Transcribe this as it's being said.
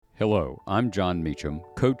Hello, I'm John Meacham,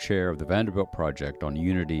 co-chair of the Vanderbilt Project on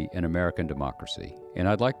Unity and American Democracy, and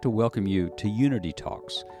I'd like to welcome you to Unity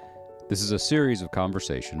Talks. This is a series of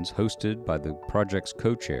conversations hosted by the project's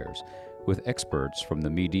co-chairs with experts from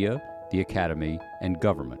the media, the academy, and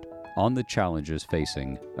government on the challenges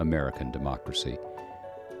facing American democracy.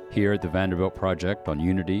 Here at the Vanderbilt Project on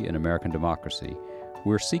Unity and American Democracy,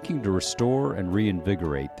 we're seeking to restore and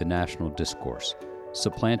reinvigorate the national discourse,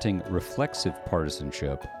 supplanting reflexive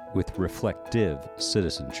partisanship with reflective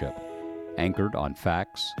citizenship, anchored on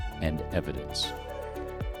facts and evidence.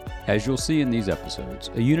 As you'll see in these episodes,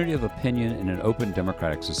 a unity of opinion in an open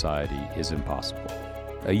democratic society is impossible.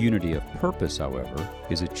 A unity of purpose, however,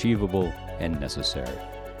 is achievable and necessary.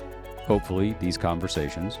 Hopefully, these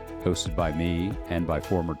conversations, hosted by me and by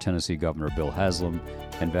former Tennessee Governor Bill Haslam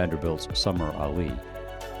and Vanderbilt's Summer Ali,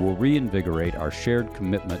 will reinvigorate our shared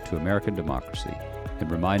commitment to American democracy and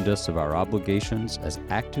remind us of our obligations as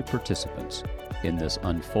active participants in this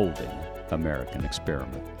unfolding American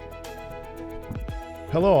experiment.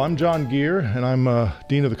 Hello, I'm John Geer, and I'm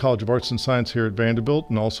Dean of the College of Arts and Science here at Vanderbilt,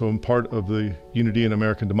 and also I'm part of the Unity and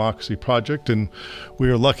American Democracy Project. And we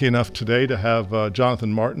are lucky enough today to have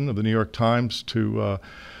Jonathan Martin of the New York Times to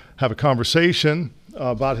have a conversation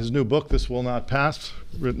about his new book, This Will Not Pass,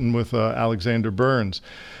 written with Alexander Burns.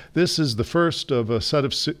 This is the first of a set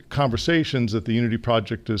of conversations that the Unity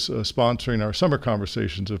Project is sponsoring, our summer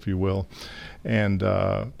conversations, if you will. And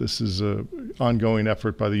this is an ongoing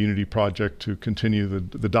effort by the Unity Project to continue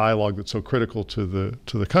the dialogue that's so critical to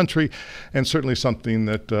the country, and certainly something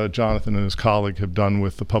that Jonathan and his colleague have done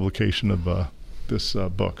with the publication of this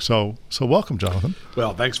book. So welcome, Jonathan.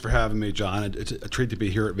 Well, thanks for having me, John. It's a treat to be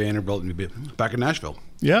here at Vanderbilt and to be back in Nashville.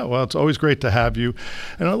 Yeah, well, it's always great to have you.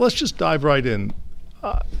 And let's just dive right in.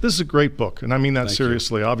 This is a great book, and I mean that Thank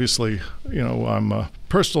seriously. you. Obviously, I'm a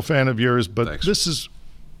personal fan of yours, but Thanks.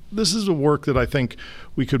 This is a work that I think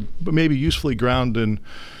we could maybe usefully ground in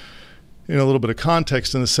a little bit of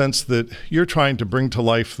context, in the sense that you're trying to bring to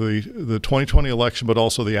life the 2020 election, but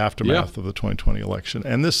also the aftermath of the 2020 election.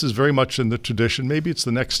 And this is very much in the tradition. Maybe it's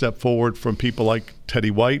the next step forward from people like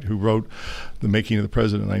Teddy White, who wrote The Making of the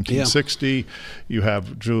President in 1960. You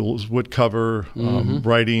have Jules Woodcover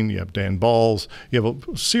writing. You have Dan Balls. You have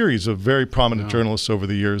a series of very prominent journalists over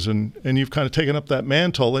the years, and you've kind of taken up that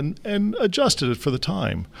mantle and adjusted it for the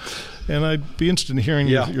time. And I'd be interested in hearing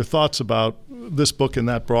your thoughts about this book in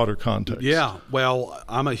that broader context. Yeah, well,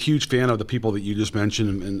 I'm a huge fan of the people that you just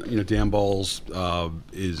mentioned, and Dan Balls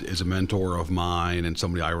is a mentor of mine and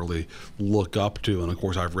somebody I really look up to. And of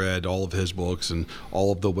course, I've read all of his books and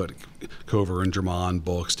all of the Woodcover and German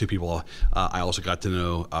books. Two people I also got to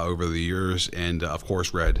know over the years, and of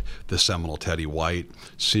course read the seminal Teddy White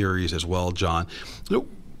series as well, John.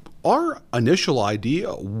 Our initial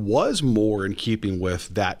idea was more in keeping with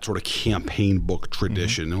that sort of campaign book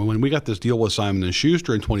tradition. And when we got this deal with Simon &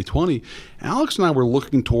 Schuster in 2020, Alex and I were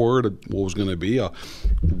looking toward what was going to be a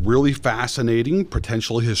really fascinating,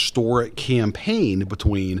 potentially historic campaign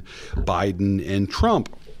between Biden and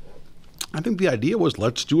Trump. I think the idea was,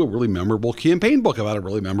 let's do a really memorable campaign book about a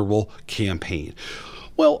really memorable campaign.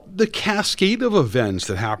 Well, the cascade of events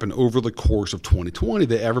that happened over the course of 2020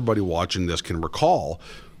 that everybody watching this can recall: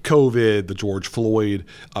 COVID, the George Floyd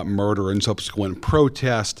murder and subsequent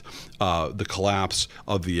protest, the collapse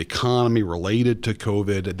of the economy related to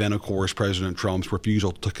COVID, then, of course, President Trump's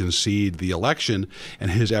refusal to concede the election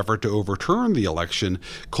and his effort to overturn the election,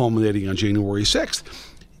 culminating on January 6th.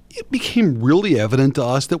 It became really evident to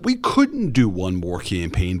us that we couldn't do one more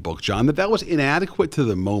campaign book, John, that was inadequate to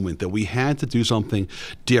the moment, that we had to do something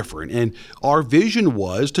different. And our vision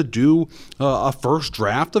was to do a first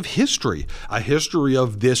draft of history, a history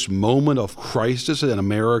of this moment of crisis in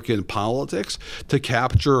American politics, to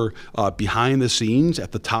capture behind the scenes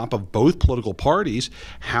at the top of both political parties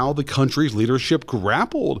how the country's leadership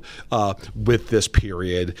grappled with this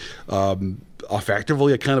period.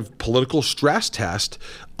 Effectively a kind of political stress test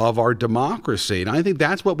of our democracy. And I think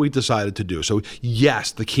that's what we decided to do. So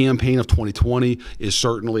yes, the campaign of 2020 is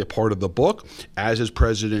certainly a part of the book, as is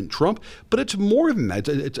President Trump, but it's more than that.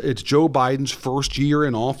 It's Joe Biden's first year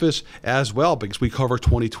in office as well, because we cover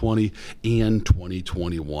 2020 and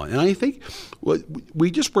 2021. And I think we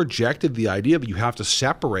just rejected the idea that you have to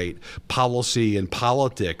separate policy and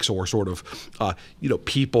politics, or sort of,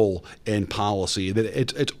 people and policy, that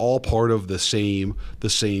it's all part of the same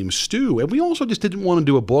stew. And we also just didn't want to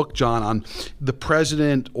do a book, John, on the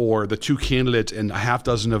president or the two candidates and a half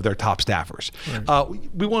dozen of their top staffers. Right.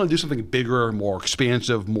 We want to do something bigger, more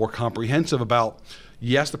expansive, more comprehensive about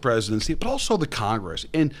yes, the presidency, but also the Congress,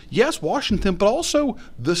 and yes, Washington, but also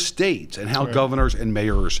the states, and how governors and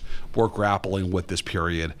mayors were grappling with this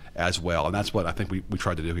period as well. And that's what I think we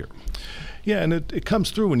tried to do here. Yeah, and it comes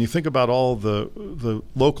through when you think about all the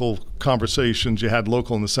local conversations you had,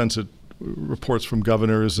 local in the sense that reports from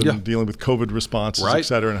governors and dealing with COVID responses, et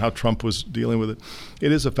cetera, and how Trump was dealing with it.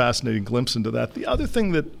 It is a fascinating glimpse into that. The other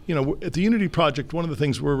thing that, at the Unity Project, one of the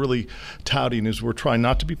things we're really touting is we're trying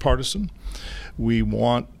not to be partisan. We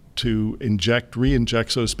want to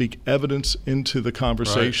re-inject, so to speak, evidence into the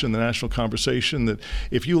conversation, the national conversation, that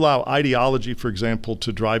if you allow ideology, for example,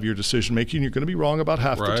 to drive your decision making, you're going to be wrong about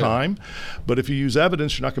half the time. But if you use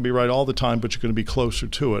evidence, you're not going to be right all the time, but you're going to be closer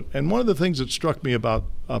to it. And one of the things that struck me about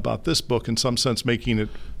this book, in some sense making it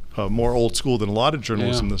more old school than a lot of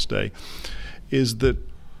journalism this day, is that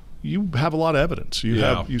you have a lot of evidence.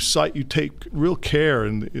 You take real care,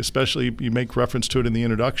 and especially you make reference to it in the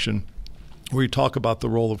introduction, where you talk about the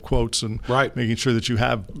role of quotes and making sure that you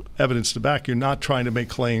have evidence to back. You're not trying to make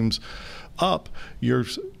claims up. You're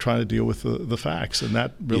trying to deal with the facts, and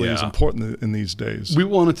that really is important in these days. We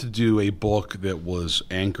wanted to do a book that was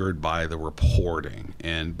anchored by the reporting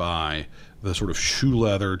and by the sort of shoe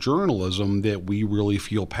leather journalism that we really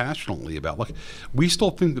feel passionately about. Like, we still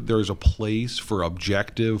think that there's a place for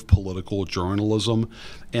objective political journalism,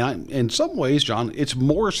 and in some ways, John, it's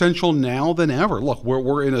more essential now than ever. Look,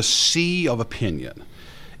 we're in a sea of opinion,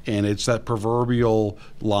 and it's that proverbial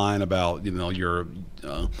line about, you're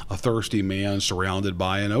a thirsty man surrounded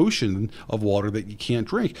by an ocean of water that you can't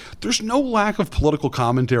drink. There's no lack of political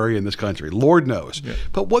commentary in this country, Lord knows.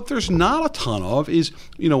 But what there's not a ton of is,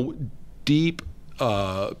 deep,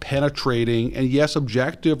 penetrating, and yes,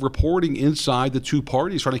 objective reporting inside the two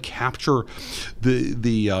parties, trying to capture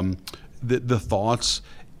the thoughts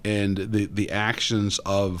and the actions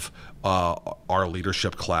of our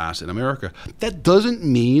leadership class in America. That doesn't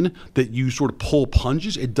mean that you sort of pull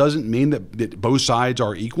punches. It doesn't mean that both sides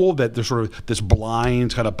are equal, that there's sort of this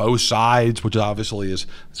blind kind of both sides, which obviously is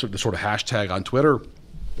the sort of hashtag on Twitter.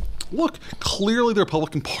 Look, clearly the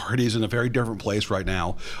Republican Party is in a very different place right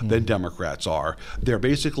now than Democrats are. They're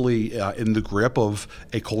basically in the grip of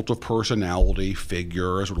a cult of personality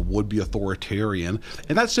figure, a sort of would-be authoritarian,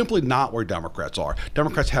 and that's simply not where Democrats are.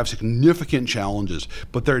 Democrats have significant challenges,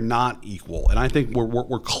 but they're not equal, and I think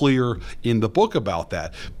we're clear in the book about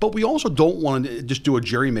that. But we also don't want to just do a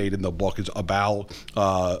gerrymaid in the book. It's about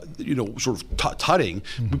sort of tutting.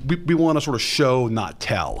 We want to sort of show, not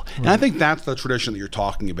tell, and I think that's the tradition that you're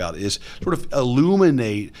talking about, is sort of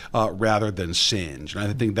illuminate rather than singe. And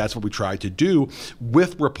I think that's what we try to do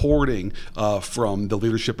with reporting from the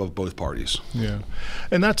leadership of both parties. Yeah.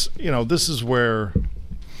 And that's, this is where,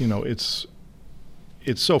 it's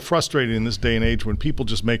so frustrating in this day and age when people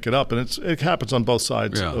just make it up, and it happens on both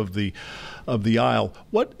sides of the aisle.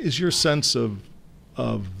 What is your sense of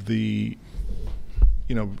the,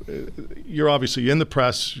 you're obviously in the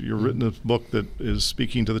press, you've written a book that is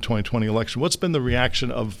speaking to the 2020 election. What's been the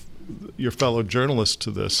reaction of your fellow journalists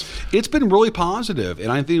to this? It's been really positive, and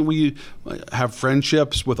I think we have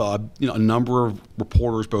friendships with a number of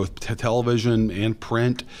reporters, both television and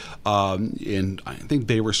print, and I think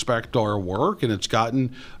they respect our work, and it's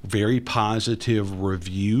gotten very positive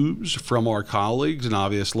reviews from our colleagues, and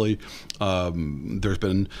obviously there's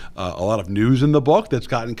been a lot of news in the book that's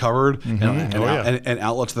gotten covered, and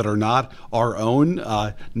outlets that are not our own,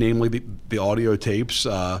 namely the audio tapes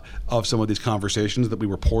of some of these conversations that we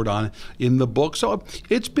report on in the book. So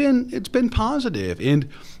it's been positive, and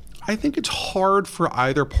I think it's hard for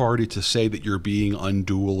either party to say that you're being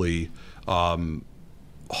unduly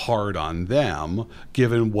hard on them,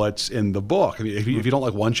 given what's in the book. I mean, if you don't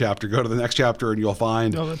like one chapter, go to the next chapter, and you'll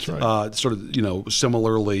find sort of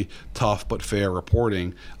similarly tough but fair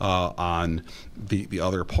reporting on the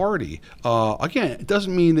other party. Again, it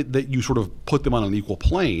doesn't mean that you sort of put them on an equal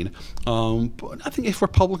plane. But I think if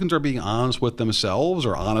Republicans are being honest with themselves,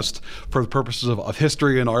 or honest for the purposes of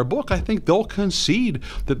history in our book, I think they'll concede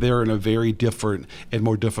that they're in a very different and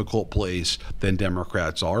more difficult place than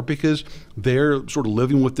Democrats are, because they're sort of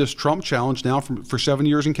living with this Trump challenge now for 7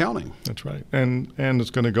 years and counting. That's right. And it's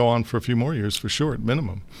going to go on for a few more years for sure, at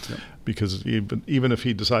minimum. Yep. Because even if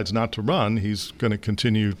he decides not to run, he's going to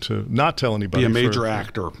continue to not tell anybody. Be a major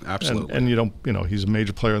actor, absolutely. And he's a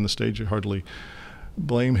major player on the stage. You hardly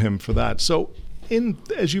blame him for that. So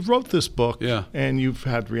as you wrote this book and you've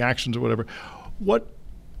had reactions or whatever,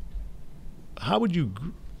 how would you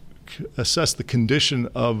assess the condition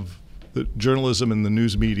of the journalism and the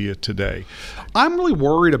news media today? I'm really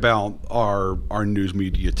worried about our news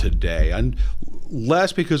media today. And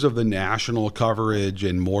less because of the national coverage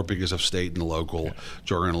and more because of state and local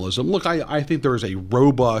journalism. Look, I think there is a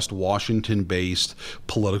robust Washington-based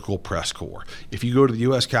political press corps. If you go to the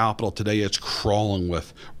U.S. Capitol today, it's crawling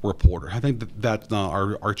with reporters. I think that's not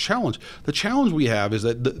our challenge. The challenge we have is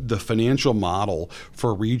that the financial model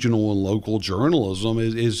for regional and local journalism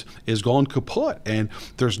is gone kaput, and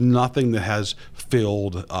there's nothing that has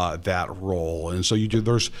filled that role. And so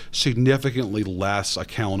there's significantly less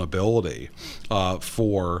accountability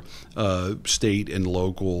for state and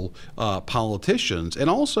local politicians. And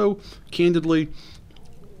also, candidly,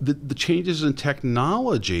 the changes in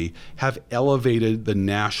technology have elevated the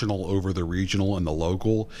national over the regional and the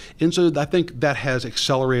local. And so I think that has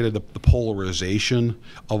accelerated the polarization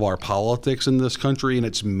of our politics in this country, and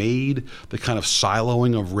it's made the kind of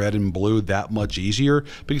siloing of red and blue that much easier.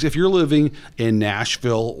 Because if you're living in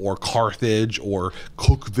Nashville or Carthage or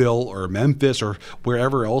Cookeville or Memphis or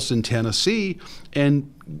wherever else in Tennessee,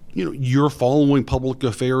 and you're following public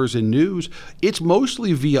affairs and news, it's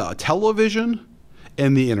mostly via television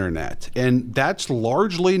and the internet, and that's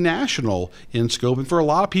largely national in scope. And for a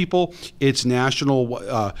lot of people, it's national,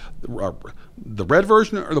 the red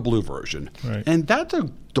version or the blue version. Right. And that's a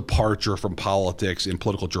departure from politics and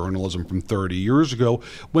political journalism from 30 years ago,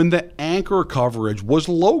 when the anchor coverage was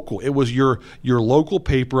local. It was your local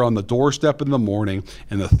paper on the doorstep in the morning,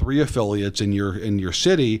 and the 3 affiliates in your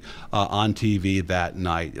city on TV that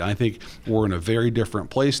night. And I think we're in a very different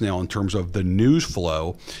place now in terms of the news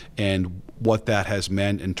flow and what that has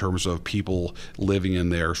meant in terms of people living in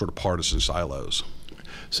their sort of partisan silos.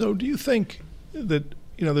 So do you think that,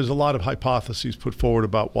 there's a lot of hypotheses put forward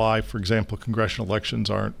about why, for example, congressional elections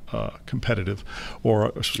aren't competitive,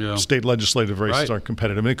 or state legislative races aren't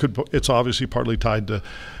competitive? And it's obviously partly tied to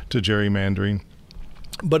gerrymandering.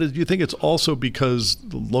 But do you think it's also because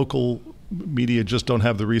the local media just don't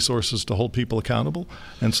have the resources to hold people accountable,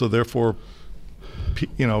 and so therefore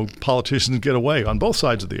politicians get away on both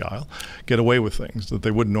sides of the aisle, get away with things that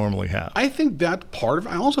they wouldn't normally have? I think that's part of it.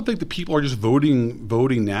 I also think that people are just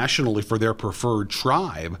voting nationally for their preferred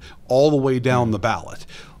tribe all the way down the ballot.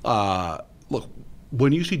 Look,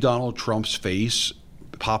 when you see Donald Trump's face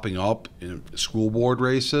popping up in school board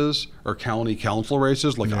races or county council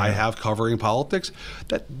races, like I have covering politics,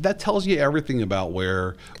 that tells you everything about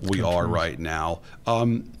where we are right now.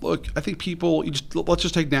 Look, I think people, let's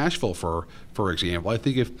just take Nashville for example. I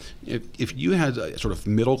think if you had a sort of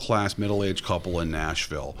middle-aged couple in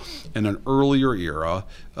Nashville in an earlier era,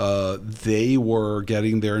 they were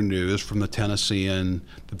getting their news from the Tennessean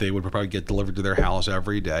that they would probably get delivered to their house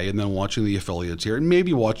every day, and then watching the affiliates here, and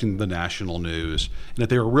maybe watching the national news, and that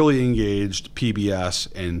they were really engaged,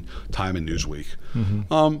 PBS and Time and Newsweek.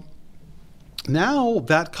 Mm-hmm. Now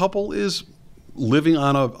that couple is living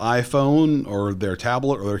on an iPhone or their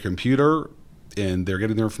tablet or their computer, and they're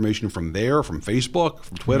getting their information from Facebook,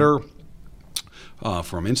 from Twitter,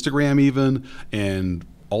 from Instagram even, and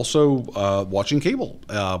also watching cable.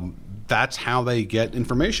 That's how they get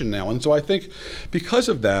information now. And so I think because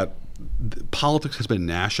of that, politics has been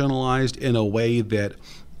nationalized in a way that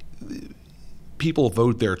people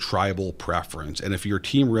vote their tribal preference. And if you're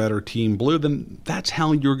team red or team blue, then that's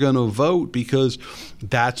how you're going to vote, because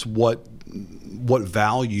that's what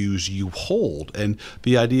values you hold. And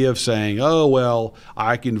the idea of saying, oh, well,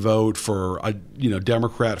 I can vote for a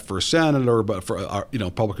Democrat for senator, but for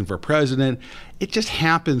Republican for president, it just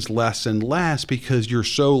happens less and less because you're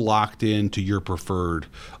so locked into your preferred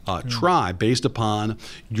tribe based upon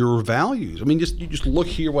your values. I mean, you just look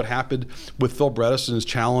here what happened with Phil Bredesen's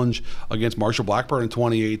challenge against Marsha Blackburn in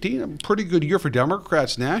 2018. A pretty good year for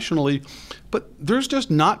Democrats nationally, but there's just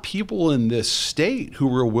not people in this state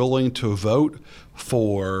who are willing to vote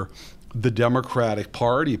for the Democratic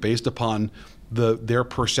Party based upon their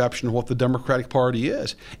perception of what the Democratic Party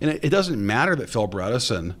is. And it doesn't matter that Phil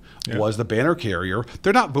Bredesen was the banner carrier.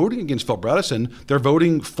 They're not voting against Phil Bredesen. They're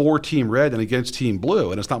voting for Team Red and against Team Blue,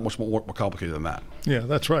 and it's not much more complicated than that. Yeah,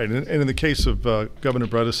 that's right. And in the case of Governor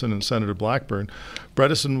Bredesen and Senator Blackburn,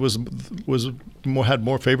 Bredesen had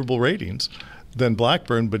more favorable ratings than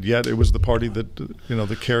Blackburn, but yet it was the party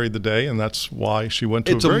that carried the day, and that's why she went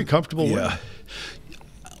to a very comfortable win.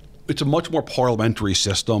 It's a much more parliamentary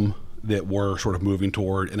system that we're sort of moving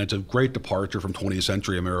toward, and it's a great departure from 20th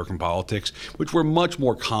century American politics, which were much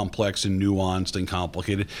more complex and nuanced and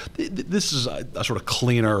complicated. This is a sort of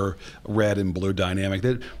cleaner red and blue dynamic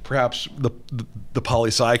that perhaps the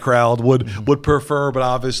poli-sci crowd would prefer, but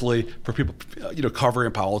obviously for people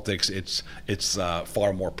covering politics, it's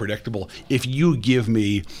far more predictable. If you give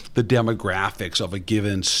me the demographics of a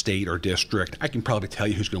given state or district, I can probably tell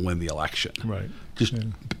you who's going to win the election. Right. just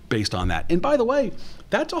based on that. And by the way,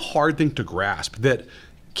 that's a hard thing to grasp, that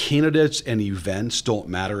candidates and events don't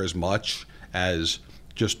matter as much as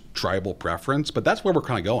just tribal preference, but that's where we're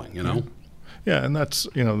kind of going, you know? Yeah, and that's,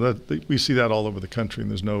 that we see that all over the country,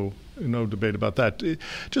 and there's no debate about that.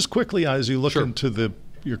 Just quickly, as you look into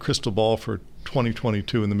your crystal ball for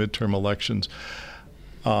 2022 in the midterm elections,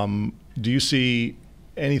 do you see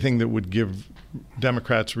anything that would give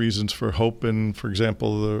Democrats reasons for hope in, for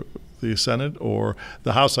example, the Senate, or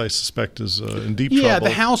the House? I suspect is in deep trouble. Yeah,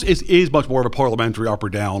 the House is much more of a parliamentary up or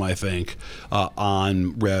down, I think,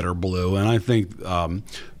 on red or blue, and I think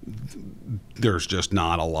there's just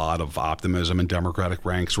not a lot of optimism in Democratic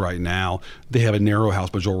ranks right now. They have a narrow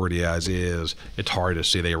House majority as is. It's hard to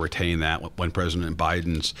see they retain that when President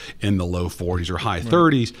Biden's in the low 40s or high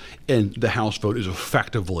 30s, and the House vote is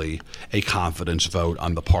effectively a confidence vote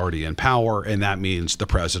on the party in power, and that means the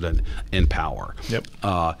president in power. Yep.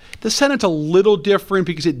 The Senate's a little different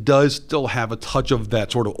because it does still have a touch of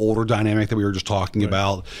that sort of older dynamic that we were just talking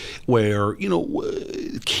about, where,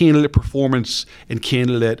 candidate performance and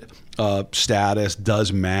candidate status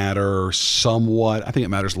does matter somewhat. I think it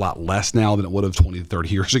matters a lot less now than it would have 20 to 30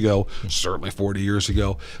 years ago, certainly 40 years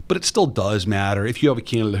ago, but it still does matter. If you have a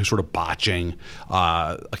candidate who's sort of botching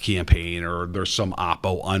a campaign, or there's some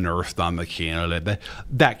oppo unearthed on the candidate,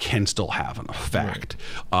 that can still have an effect.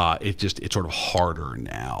 It's sort of harder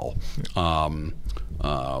now.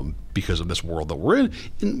 Because of this world that we're in.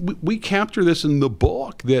 And we capture this in the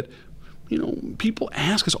book, that people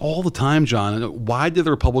ask us all the time, John, why did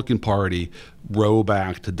the Republican Party row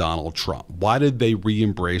back to Donald Trump? Why did they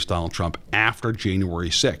re-embrace Donald Trump after January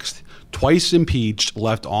 6th? Twice impeached,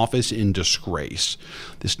 left office in disgrace.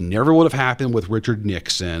 This never would have happened with Richard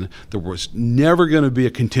Nixon. There was never going to be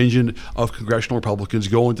a contingent of congressional Republicans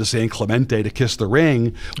going to San Clemente to kiss the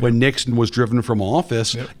ring when Nixon was driven from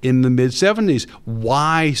office in the mid-'70s.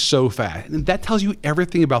 Why so fast? And that tells you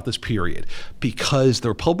everything about this period, because the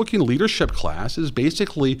Republican leadership class is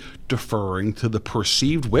basically deferring to the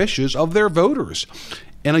perceived wishes of their voters.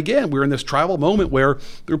 And again, we're in this tribal moment where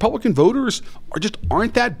the Republican voters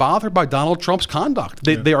aren't that bothered by Donald Trump's conduct.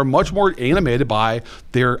 They are much more animated by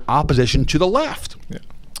their opposition to the left. Yeah.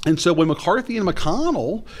 And so when McCarthy and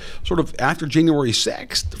McConnell, sort of after January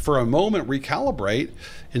 6th, for a moment recalibrate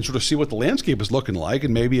and sort of see what the landscape is looking like,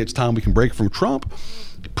 and maybe it's time we can break from Trump,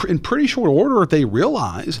 in pretty short order, they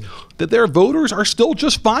realize that their voters are still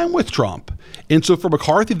just fine with Trump. And so for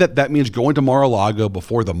McCarthy, that means going to Mar-a-Lago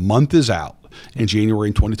before the month is out in January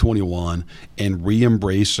in 2021 and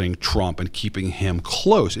re-embracing Trump and keeping him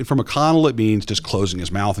close. And for McConnell, it means just closing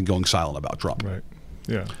his mouth and going silent about Trump. Right.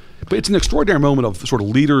 Yeah. But it's an extraordinary moment of sort of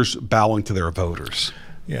leaders bowing to their voters.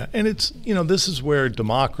 Yeah. And it's, this is where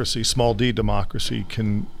democracy, small d democracy,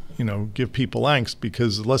 can, give people angst,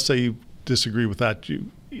 because let's say you disagree with that.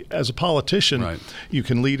 As a politician, you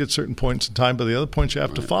can lead at certain points in time, but the other points you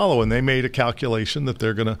have to follow. And they made a calculation that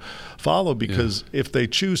they're going to follow, because if they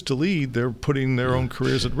choose to lead, they're putting their own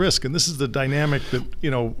careers at risk. And this is the dynamic that,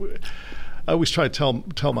 I always try to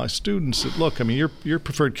tell my students that, look, your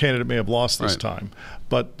preferred candidate may have lost this time,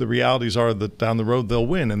 but the realities are that down the road they'll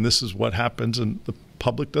win. And this is what happens. And the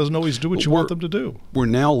public doesn't always do what you want them to do. We're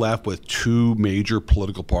now left with two major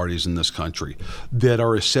political parties in this country that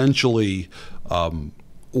are essentially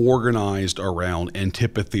organized around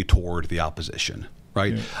antipathy toward the opposition,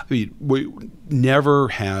 right? Yeah. I mean, we never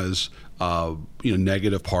has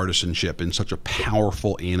negative partisanship been such a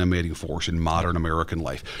powerful animating force in modern American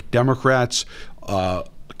life. Democrats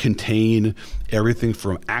contain everything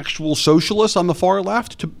from actual socialists on the far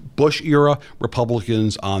left to Bush-era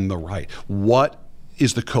Republicans on the right. What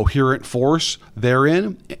is the coherent force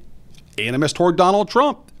therein? Animus toward Donald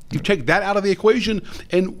Trump. You take that out of the equation,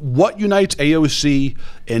 and what unites AOC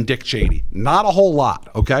and Dick Cheney? Not a whole lot,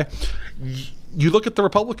 okay? You look at the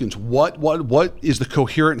Republicans. What is the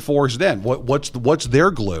coherent force then? What's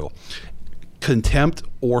their glue? Contempt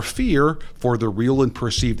or fear for the real and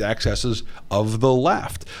perceived excesses of the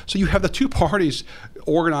left. So you have the two parties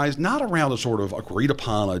organized not around a sort of agreed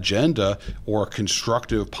upon agenda or a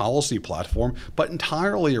constructive policy platform, but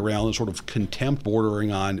entirely around a sort of contempt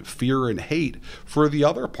bordering on fear and hate for the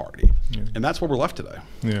other party. Yeah. And that's where we're left today.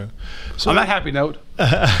 Yeah. So on that happy note.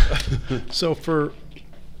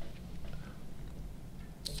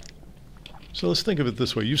 So let's think of it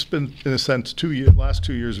this way. You've spent, in a sense, last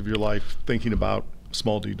 2 years of your life thinking about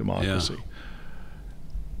small d democracy. Yeah.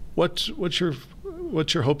 What's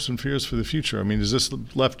your hopes and fears for the future? I mean, has this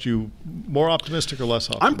left you more optimistic or less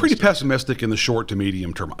optimistic? I'm pretty pessimistic in the short to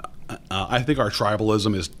medium term. I think our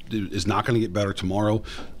tribalism is not going to get better tomorrow.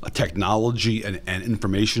 Technology and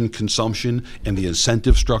information consumption and the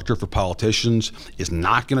incentive structure for politicians is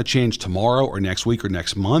not going to change tomorrow or next week or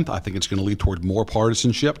next month. I think it's going to lead toward more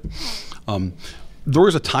partisanship. There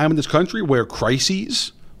was a time in this country where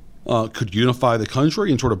crises could unify the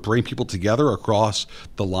country and sort of bring people together across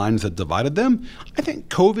the lines that divided them. I think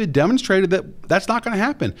COVID demonstrated that that's not going to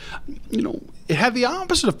happen. It had the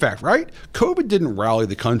opposite effect, right? COVID didn't rally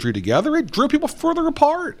the country together. It drew people further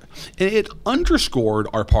apart. And it underscored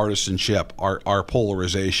our partisanship, our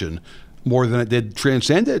polarization, more than it did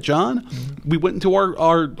transcend it, John. Mm-hmm. We went into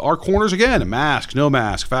our corners again. Mask, no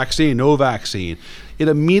mask, vaccine, no vaccine. It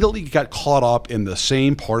immediately got caught up in the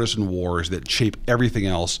same partisan wars that shape everything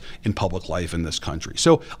else in public life in this country.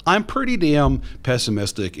 So I'm pretty damn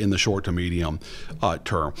pessimistic in the short to medium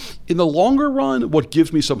term. In the longer run, what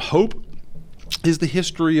gives me some hope is the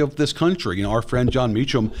history of this country. Our friend John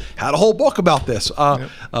Meacham had a whole book about this.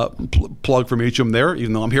 Plug for Meacham there,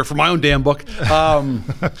 even though I'm here for my own damn book.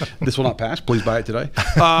 This will not pass. Please buy it today.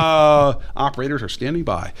 Operators are standing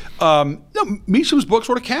by. Meacham's book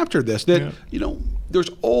sort of captured this, that, there's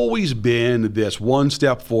always been this one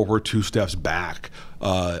step forward, two steps back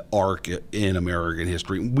arc in American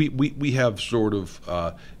history. We have sort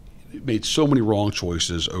of made so many wrong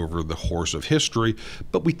choices over the course of history,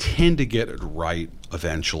 but we tend to get it right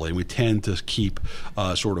eventually. We tend to keep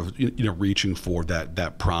sort of reaching for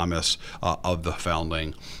that promise of the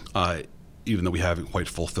founding, even though we haven't quite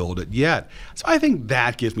fulfilled it yet. So I think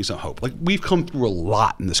that gives me some hope. Like, we've come through a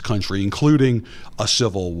lot in this country, including a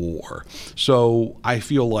civil war. So I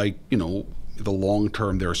feel like, the long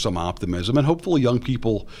term, there's some optimism, and hopefully young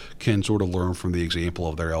people can sort of learn from the example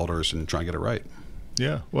of their elders and try and get it right.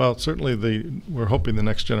 Yeah, well, certainly we're hoping the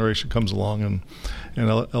next generation comes along and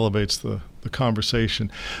elevates the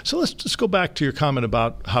conversation. So let's just go back to your comment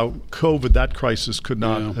about how COVID, that crisis, could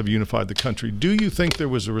not have unified the country. Do you think there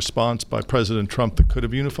was a response by President Trump that could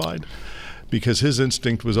have unified? Because his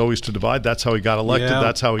instinct was always to divide. That's how he got elected. Yeah.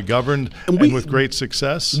 That's how he governed, and with great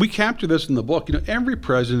success. We capture this in the book. Every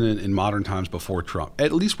president in modern times before Trump,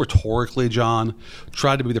 at least rhetorically, John,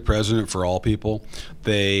 tried to be the president for all people.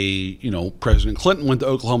 President Clinton went to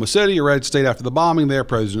Oklahoma City, a red state, after the bombing there.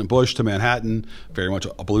 President Bush to Manhattan, very much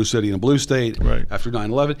a blue city and a blue state, right, after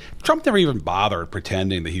 9/11. Trump never even bothered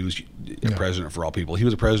pretending that he was a president for all people. He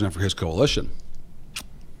was a president for his coalition.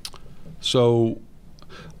 So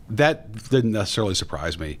that didn't necessarily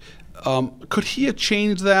surprise me. Could he have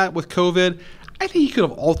changed that with COVID? I think he could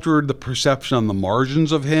have altered the perception on the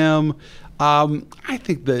margins of him. I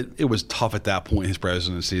think that it was tough at that point in his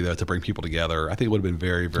presidency, though, to bring people together. I think it would have been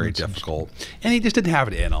very, very difficult. And he just didn't have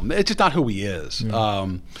it in him. It's just not who he is. Yeah.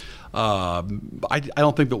 I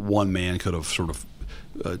don't think that one man could have sort of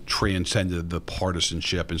transcended the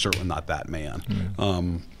partisanship, and certainly not that man.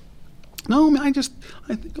 I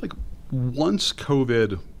think like once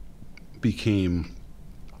COVID became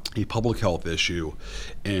a public health issue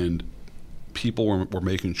and people were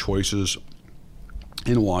making choices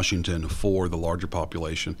in Washington for the larger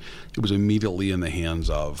population, it was immediately in the hands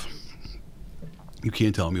of, you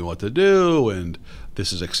can't tell me what to do, and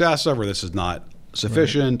this is excessive, or this is not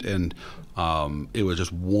sufficient. Right. And it was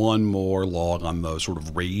just one more log on the sort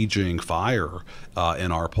of raging fire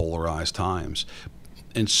in our polarized times,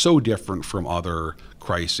 and so different from other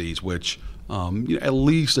crises, which at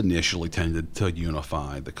least initially tended to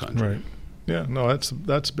unify the country. Right. Yeah. No,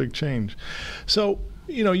 that's a big change. So,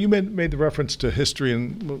 you made the reference to history,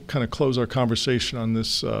 and we'll kind of close our conversation on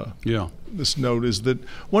this. This note is that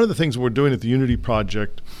one of the things we're doing at the Unity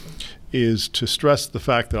Project is to stress the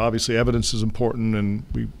fact that obviously evidence is important, and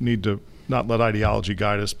we need to not let ideology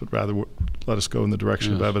guide us, but rather let us go in the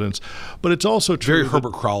direction of evidence. But it's also true. Very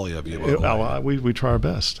Herbert Crowley of you. We try our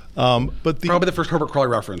best. But probably the first Herbert Crowley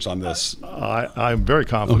reference on this. I'm very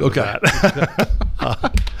confident of that.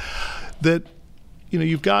 That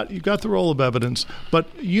you've got the role of evidence, but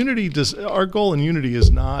our goal in Unity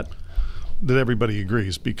is not that everybody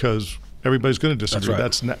agrees, because everybody's going to disagree.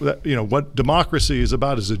 That's right. What democracy is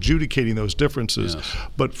about is adjudicating those differences,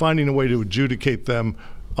 but finding a way to adjudicate them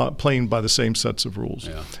playing by the same sets of rules.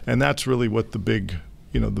 Yeah. And that's really what the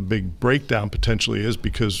big breakdown potentially is,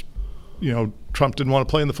 because Trump didn't want to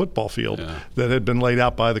play in the football field that had been laid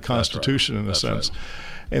out by the Constitution in a sense. Right.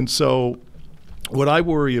 And so what I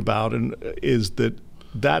worry about is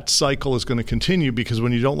that cycle is going to continue, because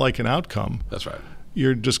when you don't like an outcome, that's right,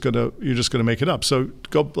 you're just going to make it up. So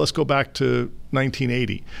let's go back to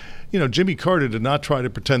 1980. Jimmy Carter did not try to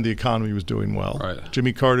pretend the economy was doing well. Right.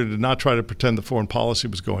 Jimmy Carter did not try to pretend the foreign policy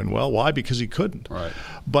was going well. Why? Because he couldn't. Right.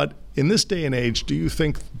 But in this day and age, do you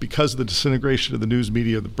think because of the disintegration of the news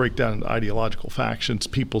media, the breakdown into ideological factions,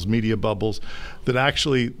 people's media bubbles, that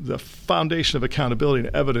actually the foundation of accountability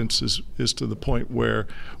and evidence is to the point where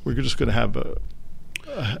we're just going to have a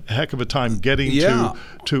heck of a time getting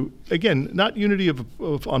to again, not unity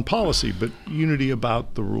on policy, but unity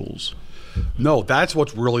about the rules? No, that's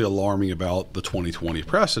what's really alarming about the 2020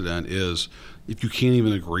 precedent is if you can't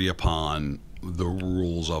even agree upon the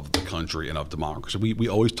rules of the country and of democracy. We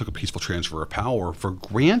always took a peaceful transfer of power for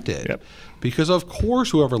granted because, of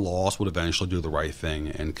course, whoever lost would eventually do the right thing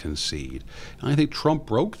and concede. And I think Trump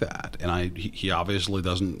broke that, and he obviously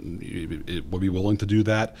would be willing to do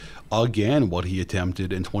that again, what he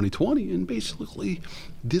attempted in 2020. And basically,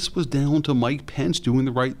 this was down to Mike Pence doing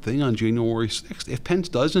the right thing on January 6th. If Pence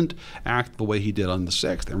doesn't act the way he did on the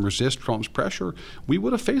 6th and resist Trump's pressure, we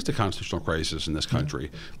would have faced a constitutional crisis in this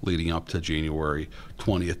country leading up to January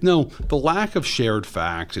 20th. No, the lack of shared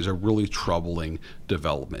facts is a really troubling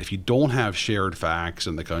development. If you don't have shared facts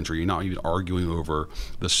in the country, you're not even arguing over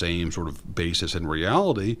the same sort of basis in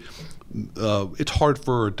reality, it's hard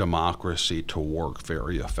for a democracy to work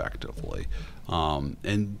very effectively.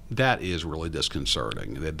 And that is really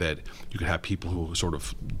disconcerting, that you could have people who sort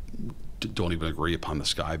of don't even agree upon the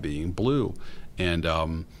sky being blue. And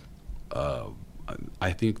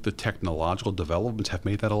I think the technological developments have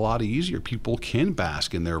made that a lot easier. People can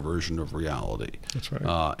bask in their version of reality. That's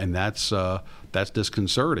right. And that's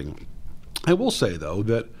disconcerting. I will say, though,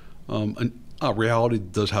 that reality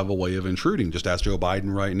does have a way of intruding. Just ask Joe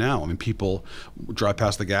Biden right now. I mean, people drive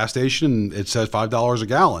past the gas station and it says $5 a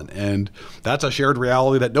gallon, and that's a shared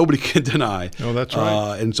reality that nobody can deny. No, that's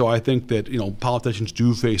right. And so I think that politicians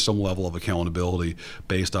do face some level of accountability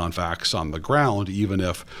based on facts on the ground, even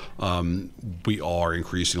if we are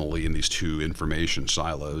increasingly in these two information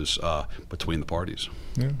silos between the parties.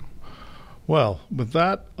 Yeah. Well, with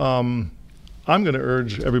that, I'm going to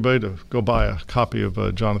urge everybody to go buy a copy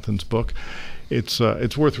of Jonathan's book. It's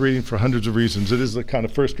worth reading for hundreds of reasons. It is the kind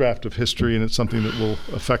of first draft of history, and it's something that will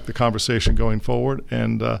affect the conversation going forward.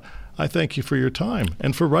 And I thank you for your time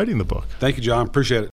and for writing the book. Thank you, John. Appreciate it.